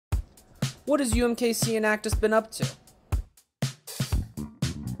What has UMKC Enactus been up to?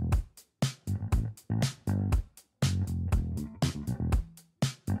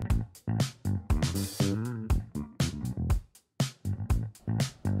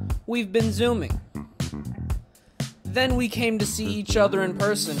 We've been Zooming. Then we came to see each other in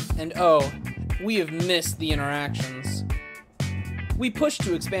person, and oh, we have missed the interactions. We push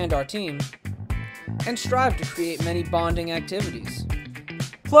to expand our team, and strive to create many bonding activities.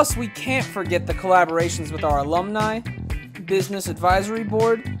 Plus, we can't forget the collaborations with our alumni, business advisory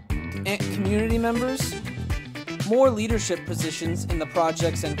board, and community members, more leadership positions in the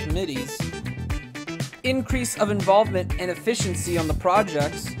projects and committees, increase of involvement and efficiency on the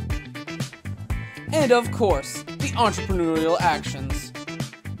projects, and of course, the entrepreneurial actions.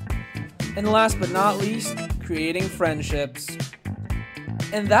 And last but not least, creating friendships.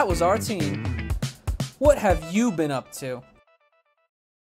 And that was our team. What have you been up to?